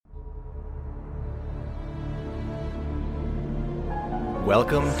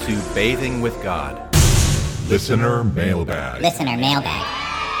Welcome to Bathing with God. Listener Mailbag. Listener Mailbag.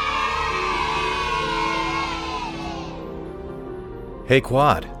 Hey,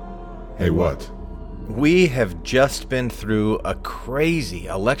 Quad. Hey, what? We have just been through a crazy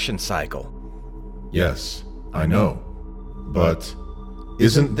election cycle. Yes, I know. But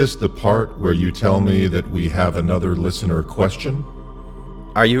isn't this the part where you tell me that we have another listener question?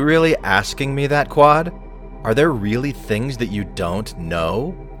 Are you really asking me that, Quad? Are there really things that you don't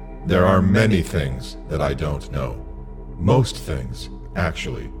know? There are many things that I don't know. Most things,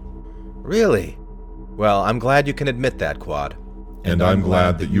 actually. Really? Well, I'm glad you can admit that, Quad. And I'm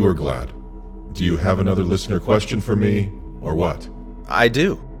glad that you are glad. Do you have another listener question for me, or what? I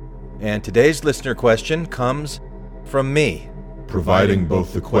do. And today's listener question comes from me. Providing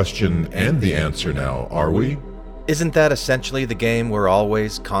both the question and the answer now, are we? Isn't that essentially the game we're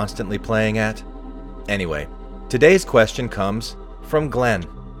always constantly playing at? Anyway, today's question comes from Glenn.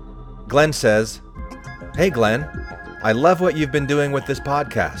 Glenn says, "Hey Glenn, I love what you've been doing with this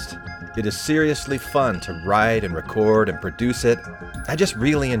podcast. It is seriously fun to write and record and produce it. I just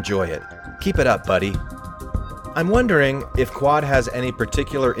really enjoy it. Keep it up, buddy. I'm wondering if Quad has any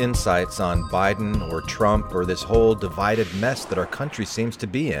particular insights on Biden or Trump or this whole divided mess that our country seems to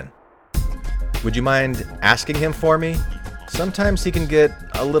be in. Would you mind asking him for me? Sometimes he can get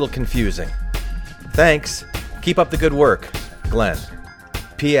a little confusing. Thanks. Keep up the good work, Glenn.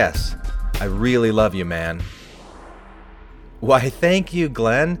 P.S. I really love you, man." Why, thank you,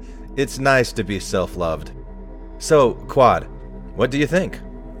 Glenn. It's nice to be self-loved. So, Quad, what do you think?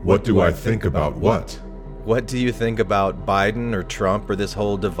 What do I think about what? What do you think about Biden or Trump or this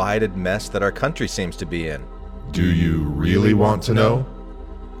whole divided mess that our country seems to be in? Do you really want to know?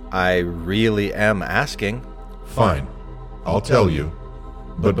 I really am asking. Fine, I'll tell you.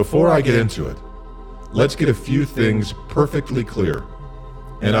 But before I get into it, let's get a few things perfectly clear.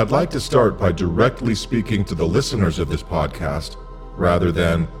 And I'd like to start by directly speaking to the listeners of this podcast, rather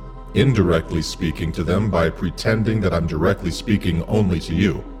than indirectly speaking to them by pretending that I'm directly speaking only to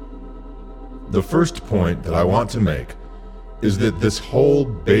you. The first point that I want to make is that this whole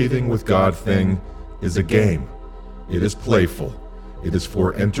bathing with God thing is a game. It is playful. It is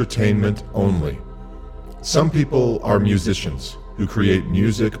for entertainment only. Some people are musicians who create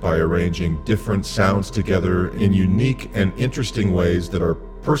music by arranging different sounds together in unique and interesting ways that are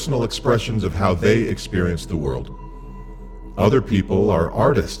personal expressions of how they experience the world. Other people are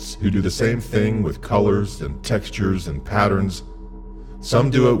artists who do the same thing with colors and textures and patterns. Some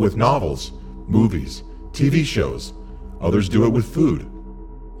do it with novels, movies, TV shows. Others do it with food.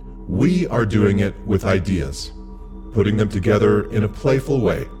 We are doing it with ideas, putting them together in a playful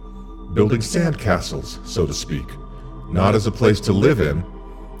way, building sandcastles, so to speak, not as a place to live in,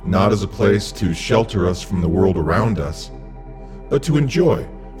 not as a place to shelter us from the world around us, but to enjoy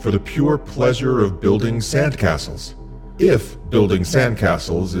for the pure pleasure of building sandcastles, if building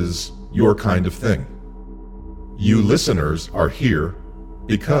sandcastles is your kind of thing. You listeners are here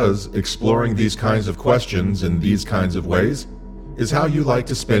because exploring these kinds of questions in these kinds of ways is how you like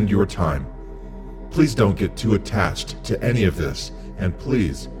to spend your time. Please don't get too attached to any of this, and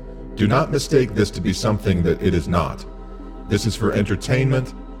please, do not mistake this to be something that it is not. This is for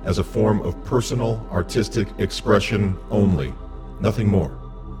entertainment as a form of personal, artistic expression only, nothing more.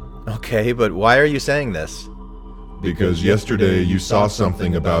 Okay, but why are you saying this? Because yesterday you saw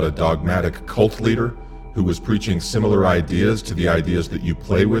something about a dogmatic cult leader who was preaching similar ideas to the ideas that you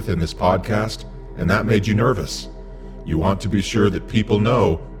play with in this podcast, and that made you nervous. You want to be sure that people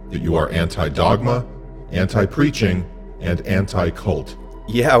know that you are anti-dogma, anti-preaching, and anti-cult.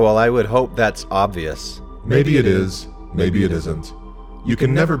 Yeah, well, I would hope that's obvious. Maybe it is, maybe it isn't. You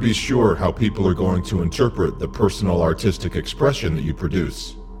can never be sure how people are going to interpret the personal artistic expression that you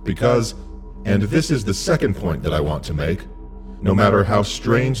produce. Because, and this is the second point that I want to make, no matter how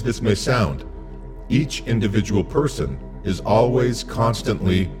strange this may sound, each individual person is always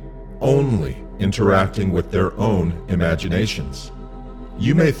constantly only interacting with their own imaginations.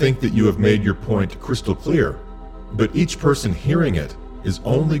 You may think that you have made your point crystal clear, but each person hearing it is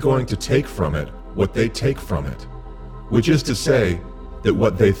only going to take from it what they take from it, which is to say that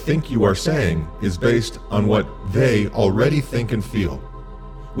what they think you are saying is based on what they already think and feel,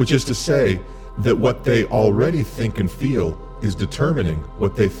 which is to say that what they already think and feel is determining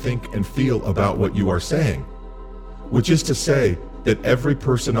what they think and feel about what you are saying, which is to say that every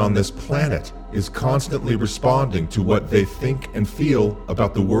person on this planet is constantly responding to what they think and feel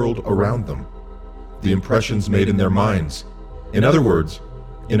about the world around them, the impressions made in their minds. In other words,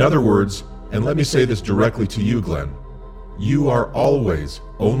 and let me say this directly to you, Glenn, you are always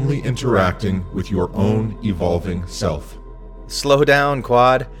only interacting with your own evolving self. Slow down,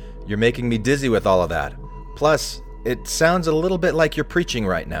 Quad. You're making me dizzy with all of that. Plus, it sounds a little bit like you're preaching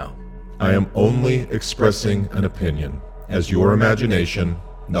right now. I am only expressing an opinion, as your imagination,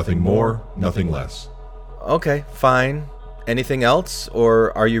 nothing more, nothing less. Okay, fine. Anything else,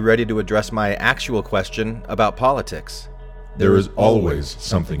 or are you ready to address my actual question about politics? There is always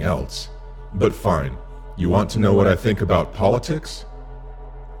something else. But fine, you want to know what I think about politics?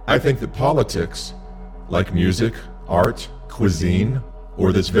 I think that politics, like music, art, cuisine,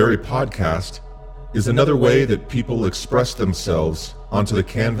 or this very podcast, is another way that people express themselves onto the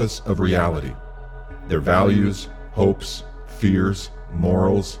canvas of reality. Their values, hopes, fears,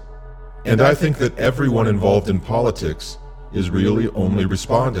 morals. And I think that everyone involved in politics is really only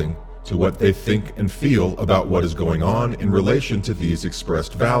responding to what they think and feel about what is going on in relation to these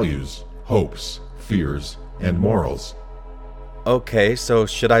expressed values, hopes, fears, and morals. Okay, so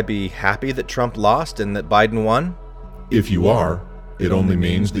should I be happy that Trump lost and that Biden won? If you are, it only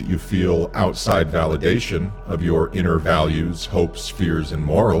means that you feel outside validation of your inner values, hopes, fears, and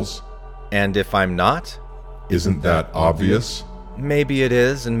morals. And if I'm not? Isn't that obvious? Maybe it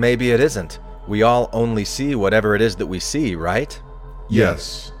is, and maybe it isn't. We all only see whatever it is that we see, right?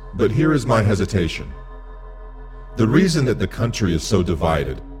 Yes, but here is my hesitation. The reason that the country is so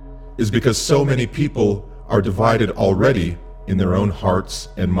divided is because so many people are divided already in their own hearts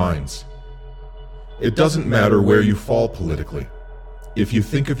and minds. It doesn't matter where you fall politically. If you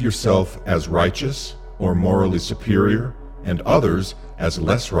think of yourself as righteous or morally superior, and others as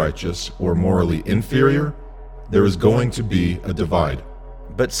less righteous or morally inferior, there is going to be a divide.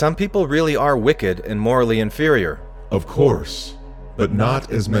 But some people really are wicked and morally inferior. Of course, but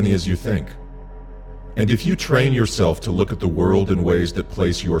not as many as you think. And if you train yourself to look at the world in ways that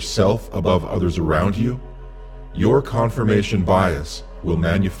place yourself above others around you, your confirmation bias will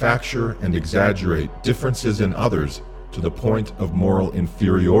manufacture and exaggerate differences in others to the point of moral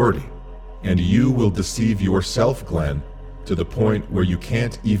inferiority. And you will deceive yourself, Glenn, to the point where you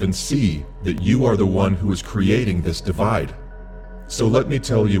can't even see that you are the one who is creating this divide. So let me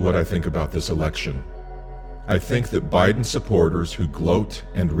tell you what I think about this election. I think that Biden supporters who gloat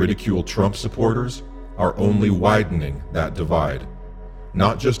and ridicule Trump supporters are only widening that divide,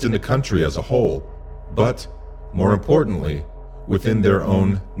 not just in the country as a whole, but, more importantly, within their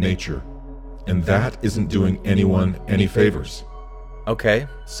own nature. And that isn't doing anyone any favors. Okay,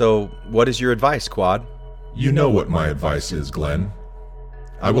 so what is your advice, Quad? You know what my advice is, Glenn.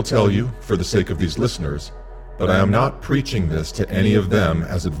 I will tell you, for the sake of these listeners, but I am not preaching this to any of them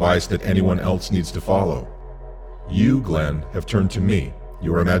as advice that anyone else needs to follow. You, Glenn, have turned to me,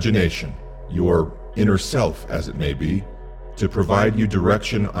 your imagination, your inner self, as it may be, to provide you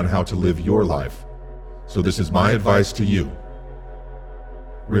direction on how to live your life. So this is my advice to you.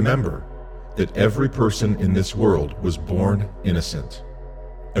 Remember that every person in this world was born innocent,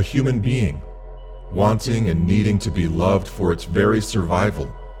 a human being, wanting and needing to be loved for its very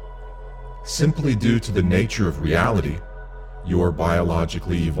survival. Simply due to the nature of reality, your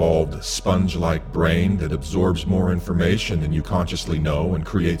biologically evolved sponge-like brain that absorbs more information than you consciously know and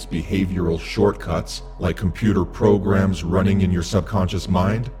creates behavioral shortcuts like computer programs running in your subconscious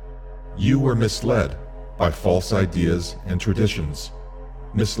mind, you were misled by false ideas and traditions,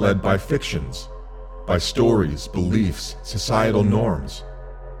 misled by fictions, by stories, beliefs, societal norms.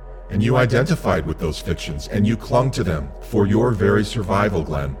 And you identified with those fictions and you clung to them for your very survival,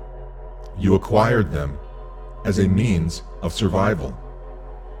 Glenn. You acquired them as a means of survival.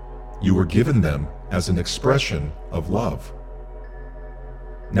 You were given them as an expression of love.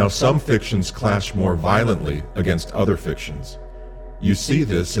 Now, some fictions clash more violently against other fictions. You see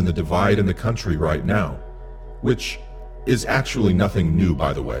this in the divide in the country right now, which is actually nothing new,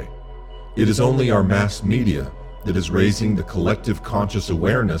 by the way. It is only our mass media that is raising the collective conscious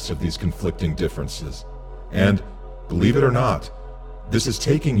awareness of these conflicting differences. And, believe it or not, this is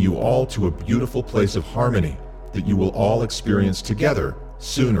taking you all to a beautiful place of harmony that you will all experience together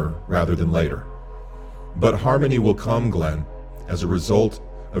sooner rather than later. But harmony will come, Glenn, as a result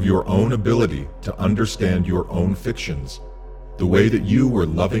of your own ability to understand your own fictions, the way that you were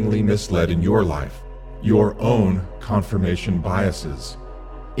lovingly misled in your life, your own confirmation biases.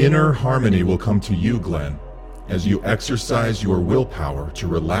 Inner harmony will come to you, Glenn, as you exercise your willpower to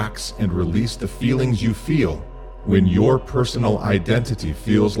relax and release the feelings you feel when your personal identity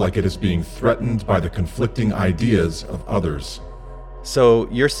feels like it is being threatened by the conflicting ideas of others. So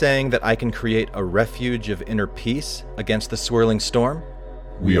you're saying that I can create a refuge of inner peace against the swirling storm?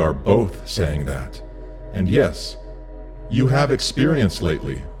 We are both saying that. And yes, you have experience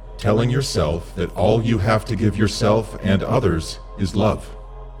lately telling yourself that all you have to give yourself and others is love.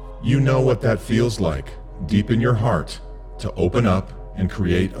 You know what that feels like, deep in your heart, to open up and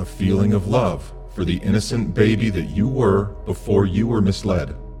create a feeling of love for the innocent baby that you were before you were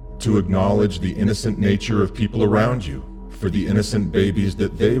misled, to acknowledge the innocent nature of people around you for the innocent babies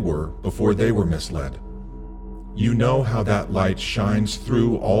that they were before they were misled. You know how that light shines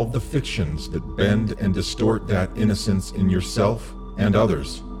through all the fictions that bend and distort that innocence in yourself and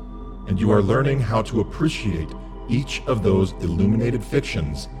others, and you are learning how to appreciate each of those illuminated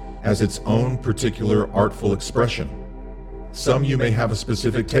fictions as its own particular artful expression. Some you may have a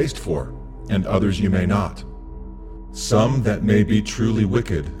specific taste for, and others you may not. Some that may be truly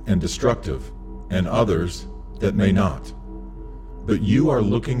wicked and destructive, and others that may not. But you are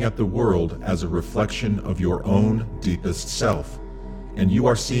looking at the world as a reflection of your own deepest self, and you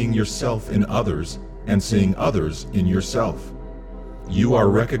are seeing yourself in others and seeing others in yourself. You are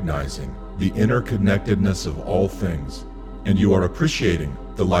recognizing the interconnectedness of all things, and you are appreciating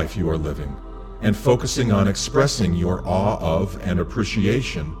the life you are living, and focusing on expressing your awe of and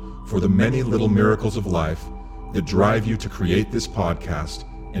appreciation for the many little miracles of life that drive you to create this podcast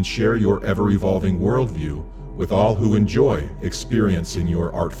and share your ever-evolving worldview with all who enjoy experiencing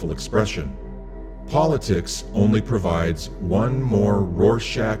your artful expression. Politics only provides one more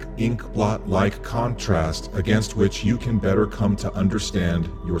Rorschach inkblot-like contrast against which you can better come to understand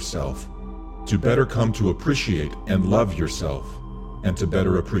yourself, to better come to appreciate and love yourself, and to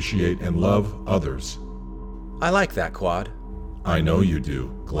better appreciate and love others. I like that, Quad. I know you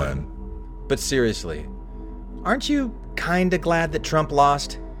do, Glenn. But seriously, aren't you kinda glad that Trump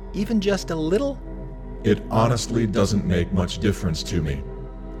lost? Even just a little? It honestly doesn't make much difference to me.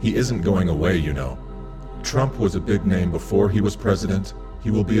 He isn't going away, you know. Trump was a big name before he was president.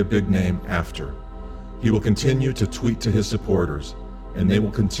 He will be a big name after. He will continue to tweet to his supporters, and they will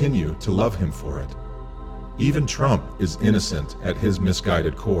continue to love him for it. Even Trump is innocent at his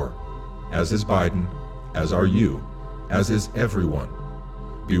misguided core, as is Biden, as are you, as is everyone.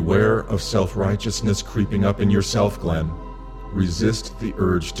 Beware of self-righteousness creeping up in yourself, Glenn. Resist the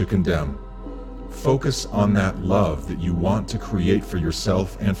urge to condemn. Focus on that love that you want to create for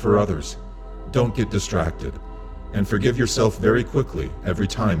yourself and for others. Don't get distracted, and forgive yourself very quickly every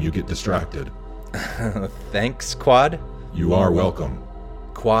time you get distracted. Thanks, Quad. You are welcome.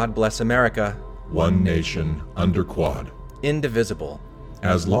 Quad bless America. One nation under Quad. Indivisible.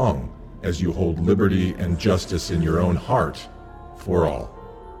 As long as you hold liberty and justice in your own heart for all.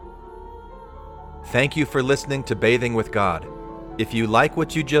 Thank you for listening to Bathing with God. If you like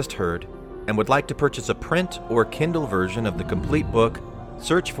what you just heard and would like to purchase a print or Kindle version of the complete book,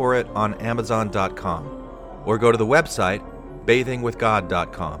 search for it on Amazon.com or go to the website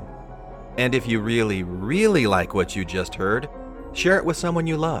bathingwithgod.com. And if you really, really like what you just heard, share it with someone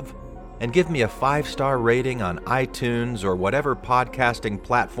you love and give me a 5-star rating on iTunes or whatever podcasting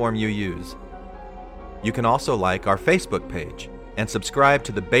platform you use. You can also like our Facebook page and subscribe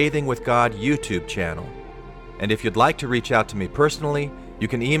to the Bathing with God YouTube channel. And if you'd like to reach out to me personally, you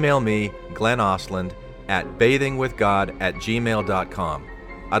can email me, Glenn Osland, at bathingwithgod@gmail.com.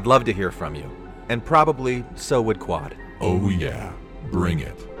 I'd love to hear from you, and probably so would Quad. Oh yeah, bring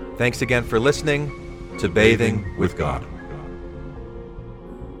it. Thanks again for listening to Bathing with God.